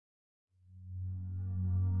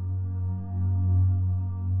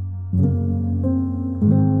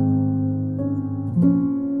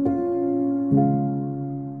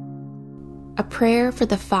Prayer for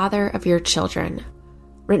the Father of Your Children,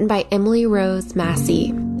 written by Emily Rose Massey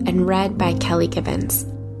and read by Kelly Gibbons.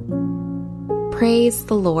 Praise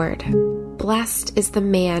the Lord. Blessed is the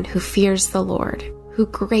man who fears the Lord, who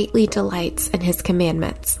greatly delights in his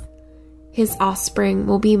commandments. His offspring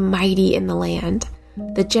will be mighty in the land.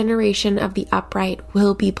 The generation of the upright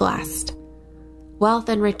will be blessed. Wealth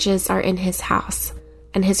and riches are in his house,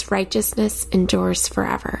 and his righteousness endures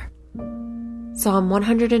forever. Psalm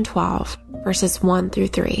 112, verses 1 through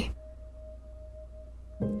 3.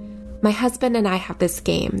 My husband and I have this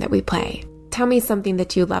game that we play, Tell Me Something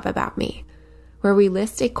That You Love About Me, where we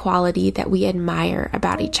list a quality that we admire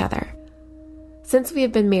about each other. Since we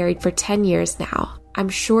have been married for 10 years now, I'm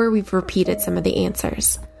sure we've repeated some of the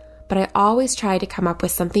answers, but I always try to come up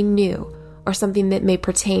with something new or something that may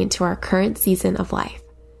pertain to our current season of life.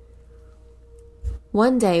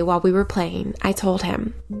 One day while we were playing, I told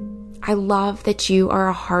him, I love that you are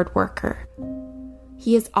a hard worker.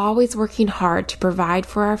 He is always working hard to provide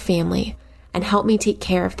for our family and help me take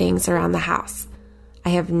care of things around the house. I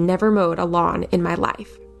have never mowed a lawn in my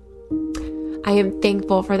life. I am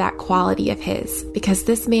thankful for that quality of his because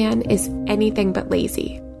this man is anything but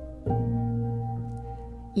lazy.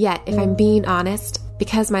 Yet, if I'm being honest,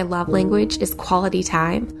 because my love language is quality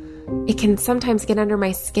time, it can sometimes get under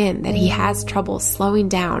my skin that he has trouble slowing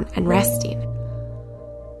down and resting.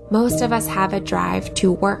 Most of us have a drive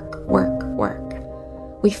to work.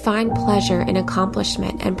 We find pleasure in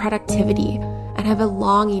accomplishment and productivity and have a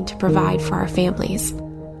longing to provide for our families.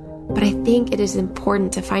 But I think it is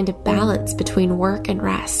important to find a balance between work and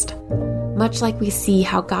rest, much like we see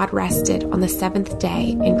how God rested on the seventh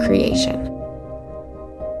day in creation.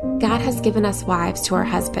 God has given us wives to our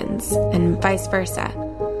husbands, and vice versa,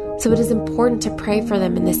 so it is important to pray for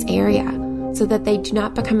them in this area so that they do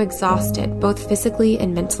not become exhausted both physically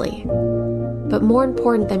and mentally. But more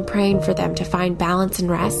important than praying for them to find balance and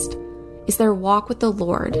rest is their walk with the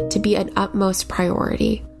Lord to be an utmost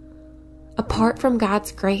priority. Apart from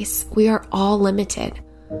God's grace, we are all limited,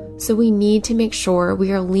 so we need to make sure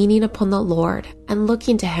we are leaning upon the Lord and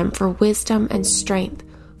looking to Him for wisdom and strength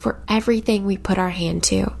for everything we put our hand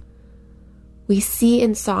to. We see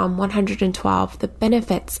in Psalm 112 the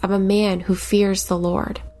benefits of a man who fears the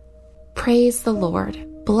Lord. Praise the Lord.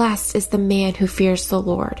 Blessed is the man who fears the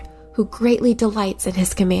Lord, who greatly delights in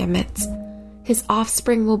his commandments. His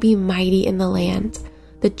offspring will be mighty in the land.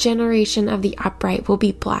 The generation of the upright will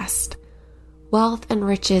be blessed. Wealth and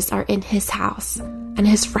riches are in his house, and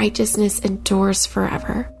his righteousness endures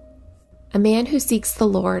forever. A man who seeks the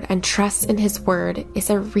Lord and trusts in his word is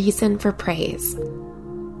a reason for praise.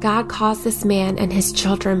 God calls this man and his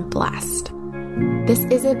children blessed. This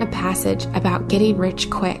isn't a passage about getting rich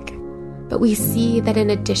quick, but we see that in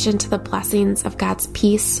addition to the blessings of God's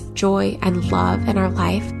peace, joy, and love in our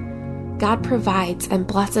life, God provides and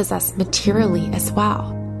blesses us materially as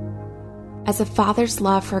well. As a father's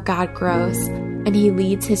love for God grows and he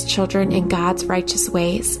leads his children in God's righteous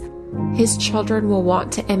ways, his children will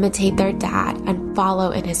want to imitate their dad and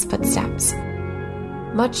follow in his footsteps.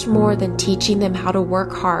 Much more than teaching them how to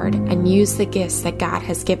work hard and use the gifts that God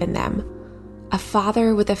has given them, a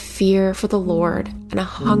father with a fear for the Lord and a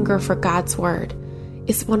hunger for God's word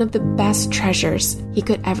is one of the best treasures he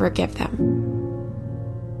could ever give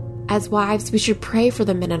them. As wives, we should pray for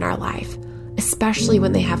the men in our life, especially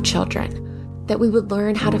when they have children, that we would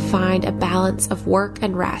learn how to find a balance of work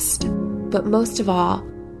and rest, but most of all,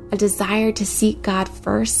 a desire to seek God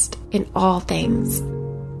first in all things.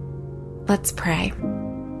 Let's pray.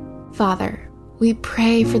 Father, we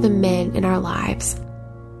pray for the men in our lives.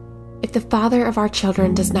 If the father of our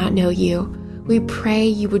children does not know you, we pray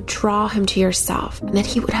you would draw him to yourself and that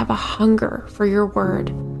he would have a hunger for your word.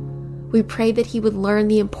 We pray that he would learn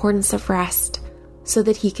the importance of rest so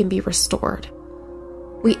that he can be restored.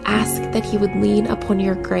 We ask that he would lean upon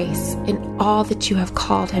your grace in all that you have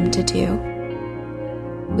called him to do.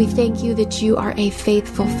 We thank you that you are a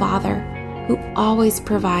faithful Father who always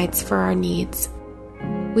provides for our needs.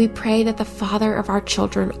 We pray that the father of our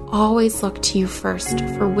children always look to you first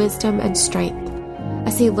for wisdom and strength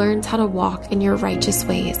as he learns how to walk in your righteous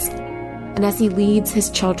ways and as he leads his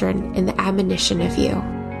children in the admonition of you.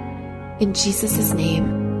 In Jesus'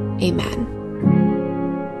 name, amen.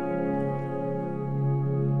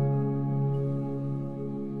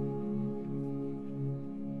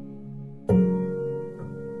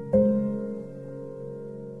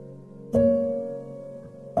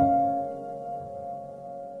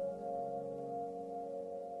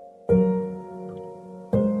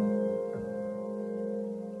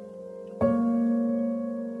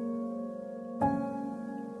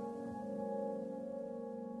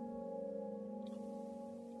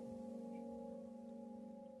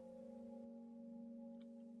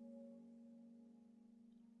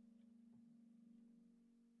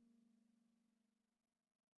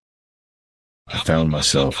 found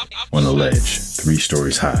myself on a ledge 3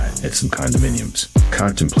 stories high at some condominiums,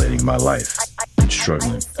 contemplating my life and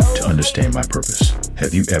struggling to understand my purpose.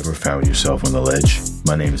 Have you ever found yourself on the ledge?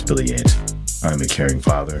 My name is Billy Anson. I'm a caring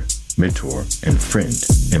father, mentor, and friend.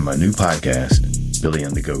 In my new podcast, Billy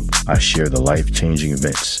and the Goat, I share the life-changing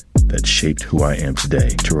events that shaped who I am today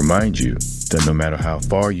to remind you that no matter how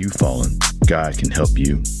far you've fallen, God can help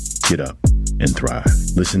you get up and thrive.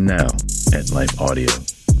 Listen now at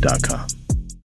lifeaudio.com.